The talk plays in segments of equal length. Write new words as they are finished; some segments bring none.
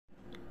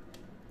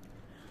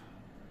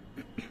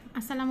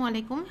আসসালামু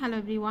আলাইকুম। Hello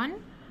everyone,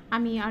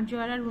 আমি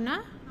আরজুয়ারা রুনা।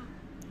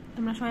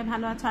 তোমরা সবাই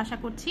ভালো আছো আশা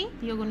করছি।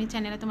 প্রিয় গণিত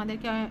চ্যানেলে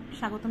তোমাদেরকে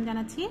স্বাগতম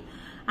জানাচ্ছি।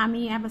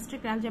 আমি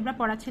অ্যাবস্ট্রাক্ট অ্যালজেব্রা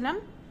পড়াচ্ছিলাম।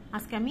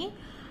 আজকে আমি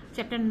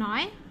চ্যাপ্টার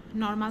 9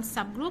 নর্মাল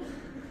সাবগ্রুপ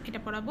এটা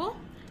পড়াবো।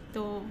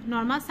 তো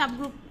নর্মাল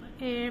সাবগ্রুপ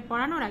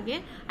পড়ানোর আগে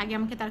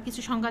আমাকে তার কিছু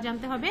সংজ্ঞা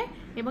জানতে হবে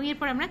এবং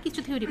এরপর আমরা কিছু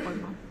থিওরি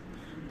পড়ব।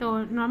 তো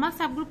নর্মাল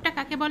সাবগ্রুপটা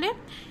কাকে বলে?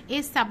 এ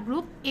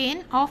subgroup n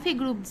of a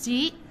group G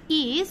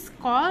is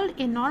called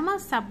a normal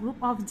subgroup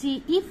of G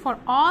if for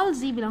all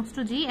G belongs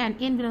to G and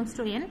n belongs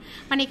to n।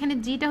 মানে এখানে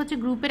Gটা হচ্ছে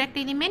গ্রুপের একটা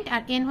এলিমেন্ট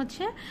আর n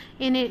হচ্ছে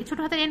n এর ছোট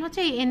হাতের n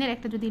হচ্ছে এই n এর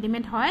একটা যদি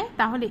এলিমেন্ট হয়,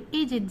 তাহলে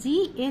এই যে G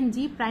n G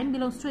prime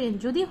belongs to n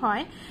যদি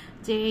হয়,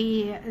 যে এই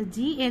G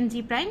n G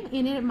prime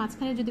n এর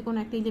মাঝখানে যদি কোনো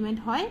একটা এলিমেন্ট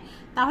হয়,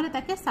 তাহলে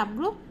তাকে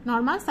সাবগ্রুপ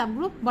নর্মাল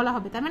সাবগ্রুপ বলা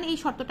হবে। তার মানে এই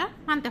শর্তটা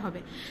মানতে হবে।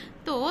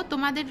 তো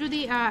তোমাদের যদি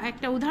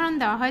একটা উদাহরণ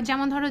দেওয়া হয়,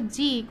 যেমন ধরো G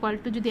ইকুয়াল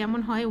টু যদি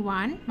এমন হয়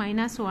 1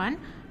 - 1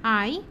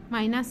 I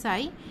মাইনাস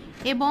I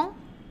এবং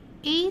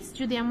H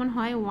যদি এমন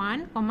হয় 1,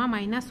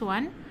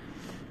 -1,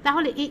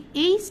 তাহলে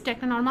এই Hটা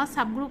একটা নর্মাল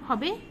সাবগ্রুপ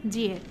হবে G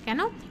এর। কেন?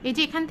 এই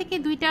যে এখান থেকে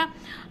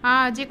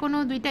যে কোনো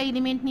দুইটা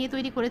এলিমেন্ট নিয়ে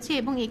তৈরি করেছে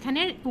এবং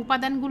এখানের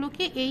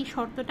উপাদানগুলোকে এই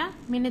শর্তটা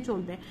মেনে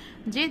চলবে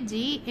যে G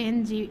n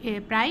G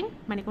প্রাইম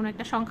মানে কোনো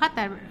একটা সংখ্যা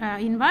তার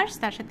ইনভার্স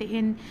তার সাথে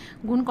n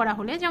গুণ করা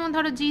হলে, যেমন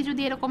ধরো G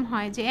যদি এরকম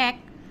হয় যে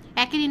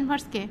একের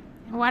ইনভার্সকে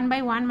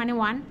 1/1 মানে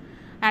 1,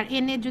 আর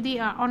n এর যদি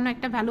অন্য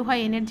একটা ভ্যালু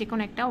হয় n এর যে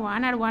কোনো একটা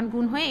 1 আর 1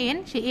 গুণ হয়ে n,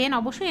 সে n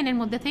অবশ্যই n এর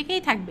মধ্যে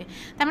থেকেই থাকবে।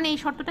 তার মানে এই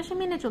শর্তটা সে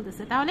মেনে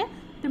চলতেছে। তাহলে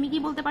তুমি কি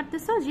বলতে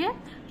পারতেছো যে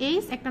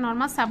H একটা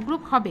নর্মাল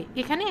সাবগ্রুপ হবে।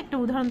 এখানে একটা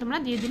উদাহরণ তোমরা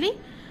দিয়ে দিলেই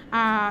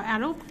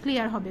আরও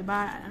ক্লিয়ার হবে, বা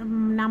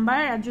নাম্বার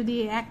যদি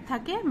 1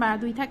 থাকে বা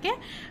 2 থাকে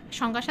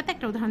সংখ্যার সাথে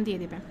একটা উদাহরণ দিয়ে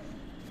দেবে।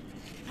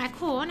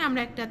 এখন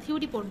আমরা একটা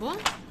থিওরি পড়ব।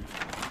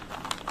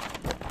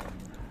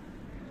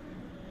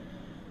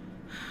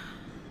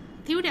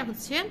 থিওরিটা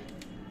হচ্ছে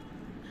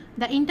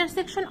the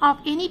intersection of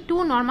any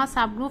two normal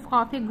subgroup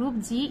of a group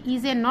G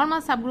is a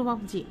normal subgroup of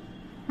G।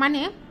 মানে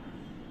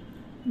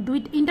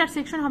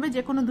ইন্টারসেকশন হবে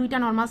যে কোনো দুইটা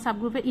নর্মাল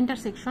সাবগ্রুপের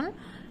ইন্টারসেকশন,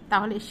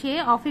 তাহলে সে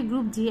অফ এ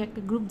গ্রুপ জি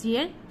একটা গ্রুপ জি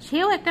এর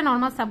সেও একটা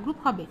নর্মাল সাবগ্রুপ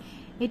হবে।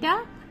 এটা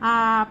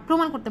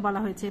প্রমাণ করতে বলা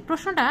হয়েছে।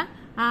 প্রশ্নটা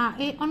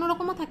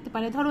অন্যরকমও থাকতে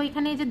পারে। ধরো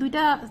এখানে যে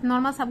দুইটা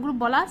নর্মাল সাবগ্রুপ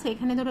বলা আছে,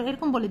 এখানে ধরো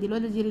এরকম বলে দিল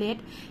যে late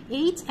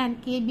H and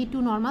K be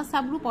two normal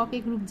subgroup of a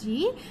group G,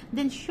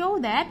 then show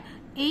that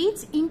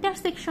H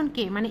intersection K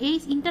মানে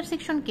H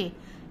intersection K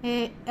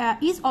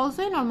is also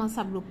a normal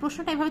subgroup।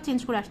 প্রশ্নটা এভাবে চেঞ্জ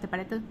করে আসতে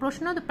পারে। তো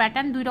প্রশ্ন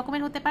প্যাটার্ন দুই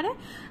রকমের হতে পারে,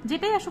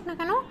 যেটাই আসুক না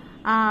কেন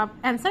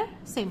অ্যান্সার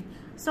সেম।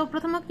 সো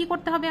প্রথমত কি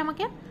করতে হবে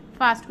আমাকে?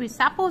 ফার্স্ট উই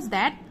সাপোজ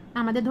দ্যাট,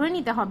 আমাদের ধরে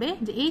নিতে হবে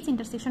যে H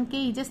intersection K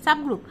is a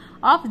subgroup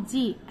of G,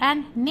 and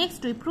next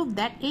we prove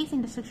that H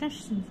intersection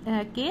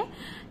K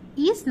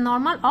is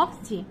normal of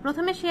G।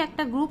 প্রথমে সে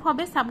একটা গ্রুপ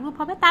হবে, সাবগ্রুপ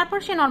হবে, তারপর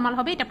সে নর্মাল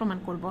হবে, এটা প্রমাণ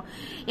করব।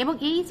 এবং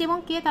H এবং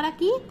K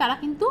তারা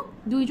কিন্তু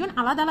দুইজন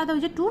আলাদা আলাদা,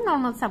 ওই যে টু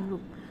নর্মাল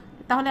সাবগ্রুপ।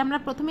 তাহলে আমরা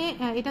প্রথমে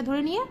এটা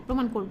ধরে নিয়ে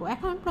প্রমাণ করব।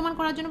 এখন প্রমাণ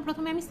করার জন্য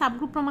প্রথমে আমি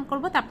সাবগ্রুপ প্রমাণ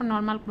করব, তারপর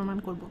নর্মাল প্রমাণ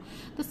করব।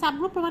 তো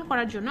সাবগ্রুপ প্রমাণ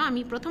করার জন্য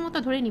আমি প্রথমত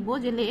ধরে নিব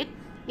যে late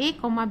A,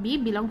 B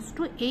belongs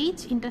to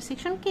H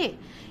intersection K।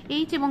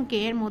 H এবং K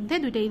এর মধ্যে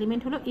দুইটা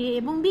এলিমেন্ট হলো A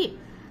এবং B।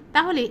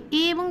 তাহলে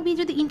A এবং B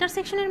যদি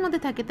ইন্টারসেকশনের মধ্যে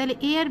থাকে, তাহলে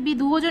A আর B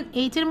দুজন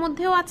H এর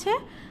মধ্যেও আছে,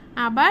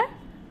 আবার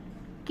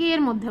K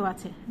এর মধ্যেও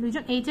আছে।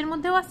 দুইজন H এর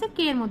মধ্যেও আছে, K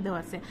এর মধ্যেও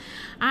আছে।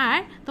 আর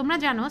তোমরা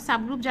জানো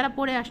সাবগ্রুপ যারা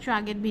পড়ে আসছো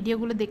আগের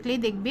ভিডিওগুলো দেখলেই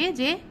দেখবে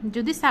যে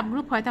যদি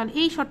সাবগ্রুপ হয় তাহলে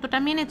এই শর্তটা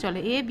মেনে চলে,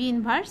 A B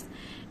ইনভার্স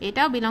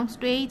এটাও বিলংস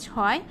টু H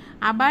হয়,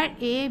 আবার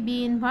A B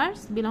inverse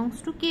belongs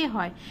to K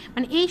হয়।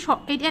 মানে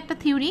এটা একটা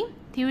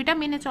থিওরিটা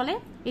মেনে চলে।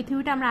 এই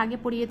থিওরিটা আমরা আগে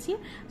পড়িয়েছি।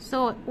 সো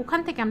ওখান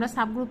থেকে আমরা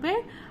সাবগ্রুপের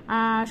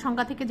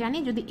সংজ্ঞা থেকে জানি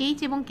যদি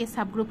H এবং K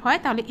সাবগ্রুপ হয়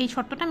তাহলে এই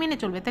শর্তটা মেনে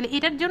চলবে। তাহলে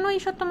এটার জন্য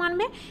এই শর্ত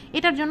মানবে,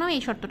 এটার জন্য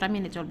এই শর্তটা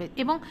মেনে চলবে।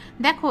 এবং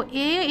দেখো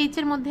A H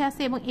এর মধ্যে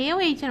আছে এবং A ও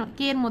K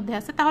এর মধ্যে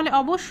আছে, তাহলে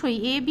অবশ্যই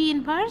A B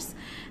ইনভার্স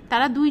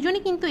তারা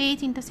দুইজনই কিন্তু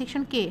H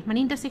ইন্টারসেকশন K মানে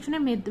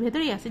ইন্টারসেকশনের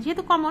ভেতরেই আছে,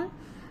 যেহেতু কমন।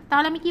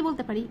 তাহলে আমি কি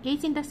বলতে পারি?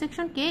 H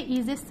intersection K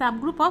is a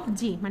subgroup of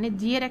G, মানে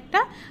G এর একটা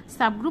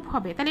সাবগ্রুপ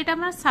হবে। তাহলে এটা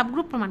আমরা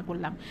সাবগ্রুপ প্রমাণ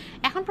করলাম।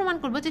 এখন প্রমাণ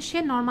করব যে সে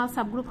নর্মাল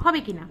সাবগ্রুপ হবে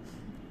কিনা।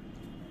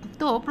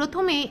 তো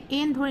প্রথমে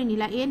n ধরে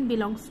নিলা, n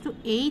belongs to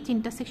H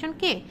intersection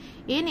K।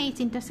 n H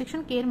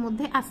intersection K এর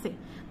মধ্যে আছে,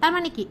 তার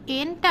মানে কি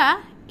nটা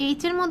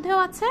H এর মধ্যেও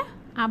আছে,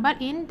 আবার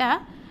nটা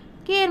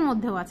K এর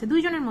মধ্যেও আছে,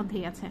 দুইজনের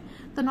মধ্যেই আছে।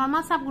 তো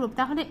নর্মাল সাবগ্রুপ,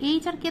 তাহলে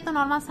H আর K তো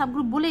নর্মাল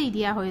সাবগ্রুপ বলেই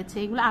দেওয়া হয়েছে,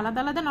 এগুলো আলাদা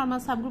আলাদা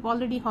নর্মাল সাবগ্রুপ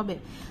অলরেডি হবে।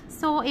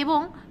 সো এবং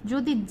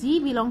যদি G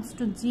বিলংস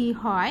টু G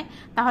হয়,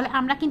 তাহলে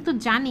আমরা কিন্তু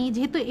জানি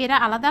যেহেতু এরা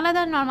আলাদা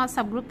আলাদা নর্মাল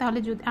সাবগ্রুপ, তাহলে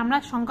যদি আমরা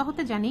সংখ্যা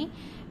হতে জানি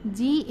G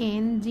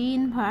n G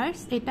ইনভার্স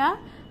এটা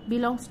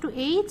বিলংস টু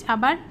H,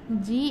 আবার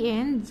G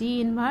n G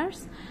inverse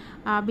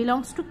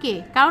belongs to K।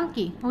 কারণ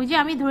কি? ওই যে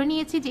আমি ধরে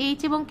নিয়েছি যে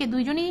H এবং K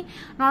দুইজনই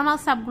নর্মাল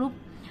সাবগ্রুপ।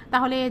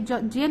 তাহলে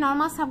যে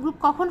নর্মাল সাবগ্রুপ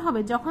কখন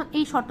হবে, যখন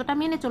এই শর্তটা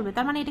মেনে চলবে।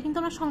 তার মানে এটা কিন্তু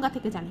আমরা সংজ্ঞা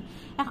থেকে জানি।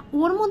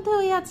 ওর মধ্যে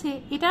ওই আছে,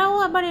 এটাও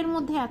আবার এর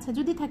মধ্যে আছে,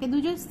 যদি থাকে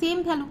দুইজন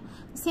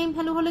সেম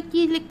ভ্যালু হলে কি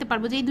লিখতে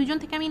পারবো, যে এই দুইজন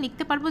থেকে আমি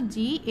লিখতে পারবো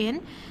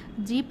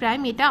জি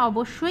প্রাইম, এটা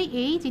অবশ্যই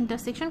এইচ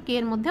ইন্টারসেকশন কে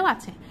এর মধ্যেও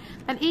আছে।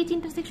 তাহলে এইচ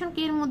ইন্টারসেকশন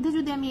কে এর মধ্যে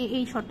যদি আমি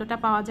এই শর্তটা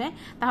পাওয়া যায়,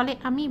 তাহলে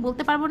আমি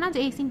বলতে পারবো না যে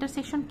এইচ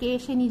ইন্টারসেকশন কে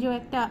সে নিজেও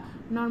একটা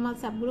নর্মাল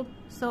সাবগ্রুপ।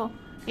 সো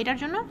এটার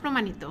জন্য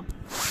প্রমাণিত।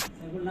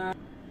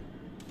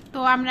 তো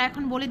আমরা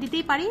এখন বলে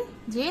দিতেই পারি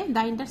যে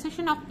the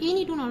intersection of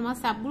any two normal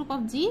subgroup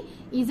of G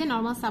is a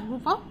normal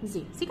subgroup of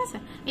জি। ঠিক আছে,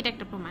 এটা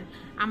একটা প্রমাণ।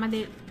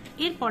 আমাদের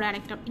এরপরে আর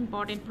একটা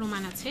ইম্পর্টেন্ট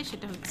প্রমাণ আছে,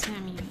 সেটা হচ্ছে,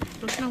 আমি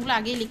প্রশ্নগুলো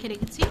আগেই লিখে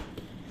রেখেছি,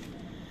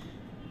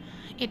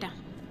 এটা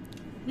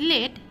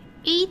let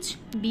H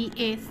be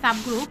a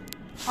subgroup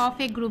of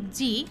a group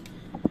G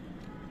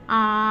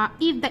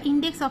if the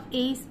index of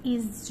H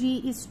is G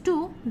is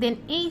 2 then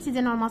H is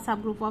a normal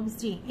subgroup of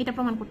G। এটা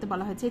প্রমাণ করতে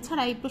বলা হয়েছে।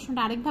 এছাড়া এই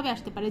প্রশ্নটা আরেকভাবে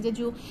আসতে পারে যে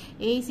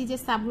H is a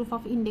subgroup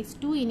of index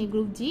 2 in a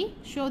group G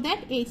show that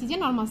H is a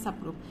normal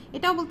subgroup,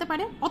 এটাও বলতে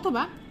পারে।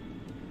 অথবা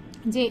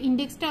যে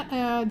ইন্ডেক্সটা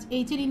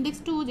H এর ইন্ডেক্স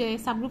 2, যে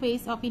subgroup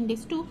H of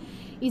index 2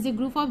 is a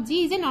group of G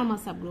is a normal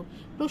subgroup।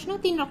 প্রশ্ন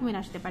 3 রকমের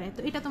আসতে পারে, তো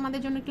এটা তোমাদের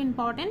জন্য একটু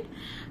ইম্পর্টেন্ট।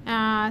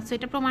 সো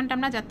এটা প্রমাণটা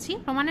আমরা যাচ্ছি।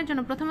 প্রমাণের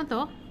জন্য প্রথমত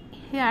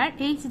here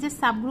H is a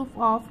subgroup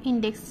of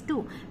index 2,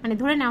 মানে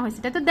ধরে নেওয়া হয়েছে,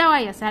 এটা তো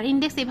দেওয়াই আছে, আর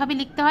ইন্ডেক্স এভাবে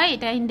লিখতে হয়,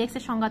 এটা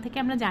ইন্ডেক্সের সংজ্ঞা থেকে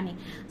আমরা জানি।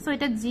 সো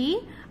এটা G,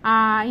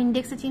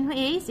 ইন্ডেক্সের চিহ্ন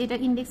H, এটা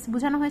ইন্ডেক্স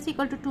বোঝানো হয়েছে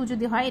ইকুয়াল টু 2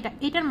 যদি হয়,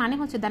 এটার মানে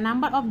হচ্ছে the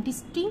number of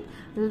distinct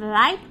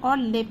right or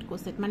left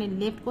কোসেট, মানে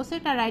লেফট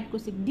কোসেট আর রাইট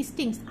কোসেট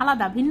ডিস্টিংক্ট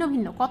আলাদা, ভিন্ন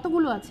ভিন্ন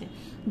কতগুলো আছে,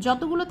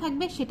 যতগুলো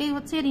থাকবে সেটাই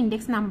হচ্ছে এর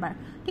ইন্ডেক্স নাম্বার।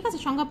 ঠিক আছে,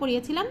 সংজ্ঞা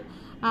পড়িয়েছিলাম,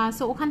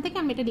 সো ওখান থেকে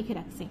আমি এটা লিখে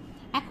রাখছি।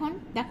 এখন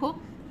দেখো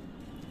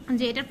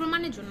যে এটার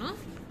প্রমাণের জন্য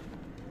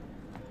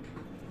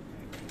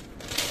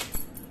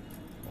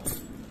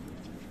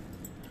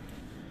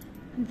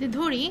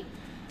ধরি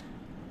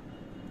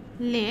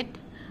লেট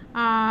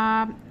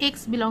x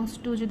বিলংস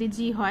টু যদি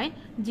জি হয়,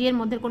 জি এর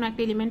মধ্যে কোনো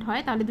একটা এলিমেন্ট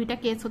হয়, তাহলে দুইটা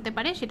কেস হতে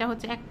পারে। সেটা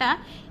হচ্ছে একটা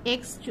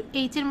x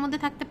h এর মধ্যে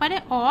থাকতে পারে,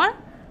 or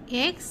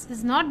x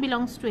is not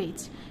belongs to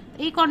h।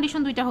 এই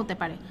কন্ডিশন দুইটা হতে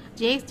পারে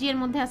যে x জি এর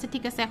মধ্যে আছে,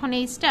 ঠিক আছে। এখন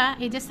এইচটা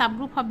এই যে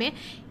সাবগ্রুপ হবে,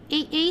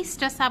 এই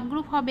এইচটা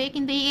সাবগ্রুপ হবে,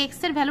 কিন্তু এই x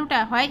এর ভ্যালুটা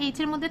হয় h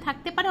এর মধ্যে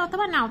থাকতে পারে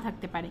অথবা নাও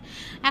থাকতে পারে।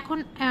 এখন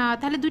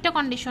তাহলে দুইটা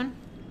কন্ডিশন,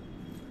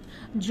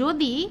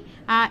 যদি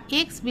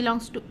x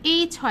বিলংস টু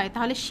h হয়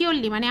তাহলে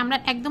শিওরলি, মানে আমরা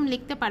একদম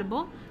লিখতে পারবো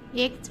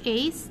x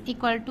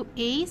ইকুয়াল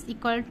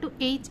টু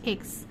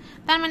hx।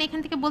 তার মানে এখান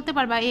থেকে বলতে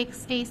পারবা x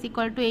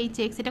ইকুয়াল টু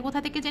hx। এটা কোথা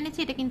থেকে জেনেছি?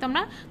 এটা কিন্তু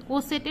আমরা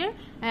কোসেটের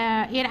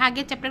এর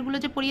আগের চ্যাপ্টারগুলো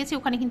যে পড়িয়েছি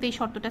ওখানে কিন্তু এই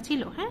শর্তটা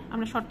ছিল। হ্যাঁ,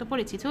 আমরা শর্ত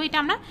পড়েছি, তো এটা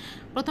আমরা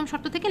প্রথম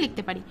শর্ত থেকে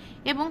লিখতে পারি।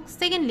 এবং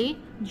সেকেন্ডলি,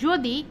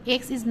 যদি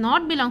x is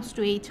not belongs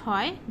to h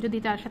হয়, যদি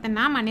তার সাথে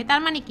না মানে,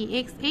 তার মানে কি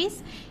x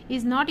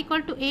is not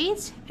equal to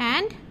h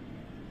and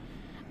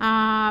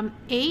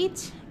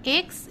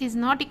hx is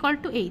not equal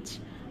to h,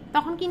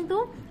 তখন কিন্তু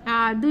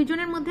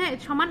দুইজনের মধ্যে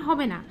সমান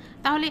হবে না।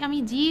 তাহলে আমি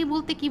জি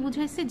বলতে কি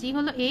বুঝাইছে? জি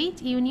হলো h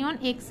union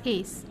x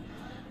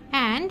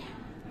and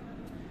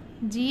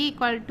G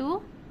equal to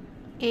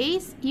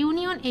h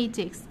union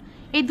hx,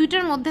 এই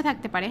দুইটার মধ্যে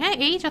থাকতে পারে। হ্যাঁ,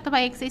 h অথবা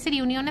x এর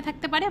ইউনিয়নে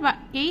থাকতে পারে, বা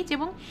h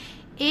এবং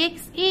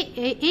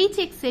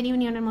hx এর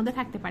ইউনিয়নের মধ্যে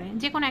থাকতে পারে,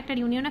 যে কোনো একটা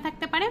ইউনিয়নে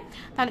থাকতে পারে।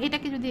 তাহলে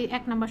এটাকে যদি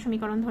 1 নম্বর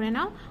সমীকরণ ধরে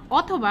নাও,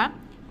 অথবা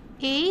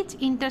h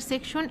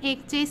ইন্টারসেকশন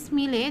hx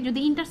মিলে যদি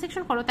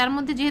ইন্টারসেকশন করো, তার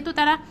মধ্যে যেহেতু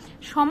তারা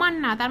সমান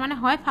না, তার মানে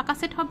হয় ফাঁকা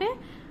সেট হবে,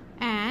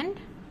 and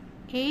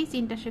h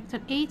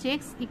intersection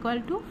hx equal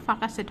to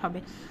ফাঁকা সেট হবে।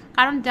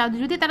 কারণ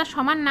যদি তারা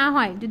সমান না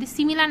হয়, যদি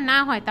সিমিলার না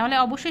হয়, তাহলে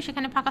অবশ্যই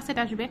সেখানে ফাঁকা সেট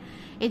আসবে।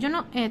 এই জন্য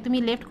তুমি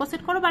লেফট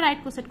কোসেট করো বা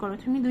রাইট কোসেট করো,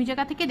 তুমি দুই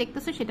জায়গা থেকে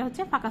দেখতেছো, সেটা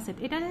হচ্ছে ফাঁকা সেট।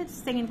 এটা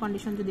সেকেন্ড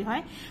কন্ডিশন যদি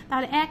হয়।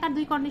 তাহলে 1 আর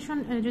 2 কন্ডিশন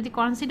যদি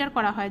কনসিডার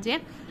করা হয়, যে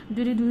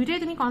যদি দুইটাই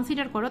তুমি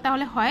কনসিডার করো,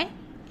 তাহলে হয়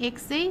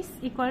xh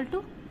equal to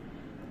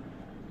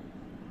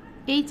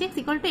hx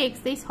equal to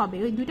xh হবে,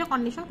 ওই দুইটা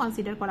কন্ডিশন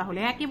কনসিডার করা হলে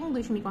 1 এবং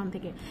 2 সমীকরণ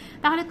থেকে।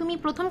 তাহলে তুমি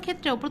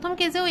প্রথম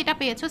কেজেও এটা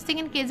পেয়েছো,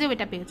 সেকেন্ড কেজেও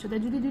এটা পেয়েছো।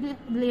 যদি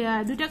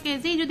দুইটা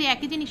কেজেই যদি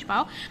একই জিনিস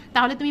পাও,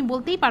 তাহলে তুমি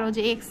বলতেই পারো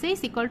যে xh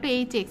ইকুয়াল টু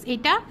hx।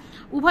 এটা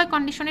উভয়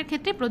কন্ডিশনের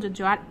ক্ষেত্রে প্রযোজ্য,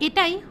 আর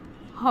এটাই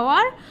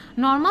হওয়ার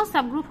নর্মাল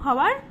সাবগ্রুপ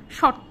হওয়ার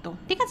শর্ত।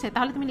 ঠিক আছে,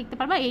 তাহলে তুমি লিখতে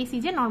পারবা h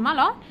is a normal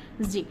of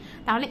জি।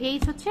 তাহলে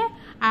h হচ্ছে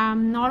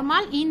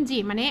নর্মাল ইন জি,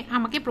 মানে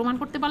আমাকে প্রমাণ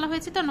করতে বলা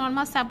হয়েছে তো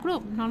normal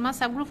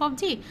subgroup of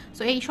G.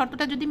 So এই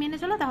শর্তটা যদি মেনে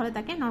চলো, তাহলে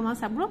তাকে নর্মাল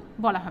সাবগ্রুপ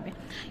বলা হবে।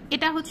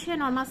 এটা হচ্ছে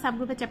নর্মাল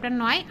সাবগ্রুপের চ্যাপ্টার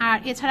 9। আর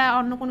এছাড়া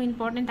অন্য কোনো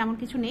ইম্পর্টেন্ট এমন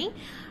কিছু নেই।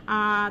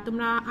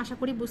 তোমরা আশা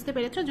করি বুঝতে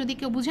পেরেছো। যদি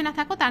কেউ বুঝে না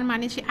থাকো, তার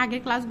মানে সে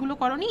আগের ক্লাসগুলো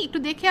করোনি, একটু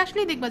দেখে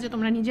আসলেই দেখবা যে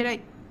তোমরা নিজেরাই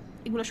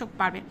এগুলো সব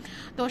পারবে।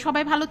 তো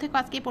সবাই ভালো থেকো,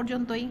 আজকে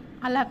পর্যন্তই।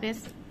 আল্লাহ হাফেজ।